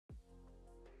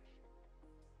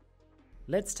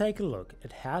Let's take a look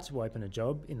at how to open a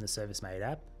job in the ServiceM8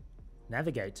 app,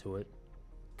 navigate to it,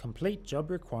 complete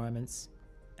job requirements,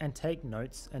 and take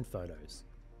notes and photos.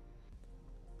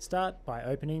 Start by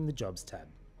opening the Jobs tab.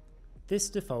 This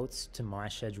defaults to My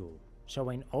Schedule,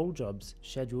 showing all jobs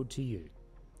scheduled to you.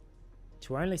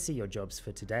 To only see your jobs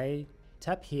for today,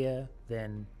 tap here,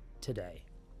 then Today.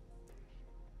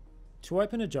 To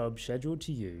open a job scheduled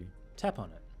to you, tap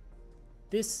on it.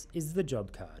 This is the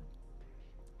job card.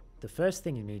 The first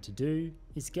thing you need to do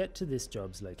is get to this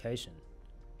job's location.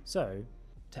 So,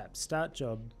 tap Start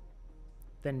Job,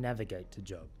 then navigate to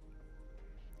Job.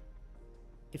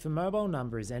 If a mobile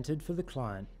number is entered for the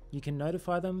client, you can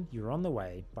notify them you're on the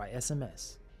way by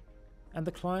SMS, and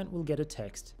the client will get a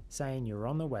text saying you're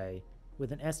on the way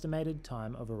with an estimated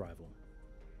time of arrival.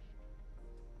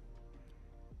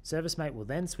 ServiceM8 will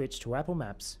then switch to Apple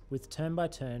Maps with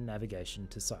turn-by-turn navigation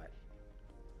to site.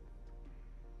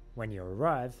 When you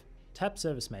arrive, tap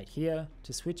ServiceM8 here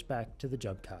to switch back to the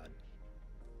job card.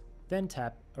 Then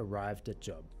tap Arrived at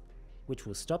Job, which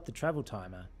will stop the travel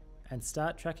timer and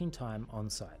start tracking time on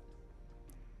site.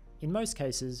 In most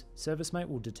cases, ServiceM8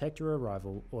 will detect your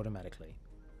arrival automatically.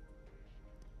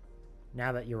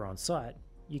 Now that you're on site,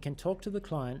 you can talk to the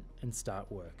client and start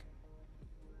work.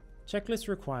 Checklist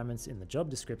requirements in the job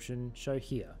description show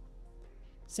here.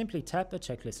 Simply tap a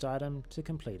checklist item to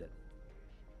complete it.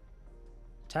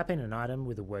 Tapping an item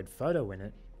with the word photo in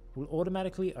it will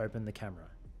automatically open the camera.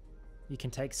 You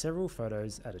can take several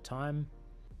photos at a time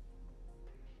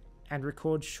and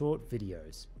record short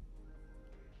videos.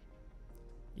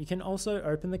 You can also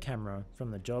open the camera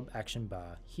from the job action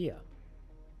bar here,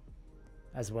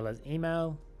 as well as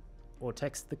email or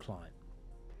text the client.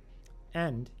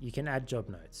 And you can add job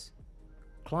notes.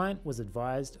 Client was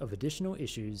advised of additional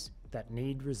issues that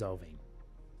need resolving.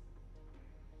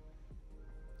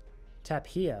 Tap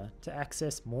here to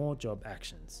access more job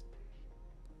actions.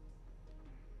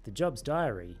 The job's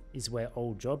diary is where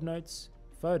all job notes,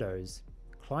 photos,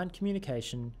 client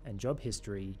communication, and job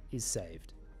history is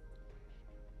saved.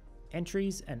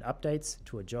 Entries and updates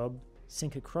to a job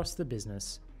sync across the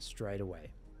business straight away.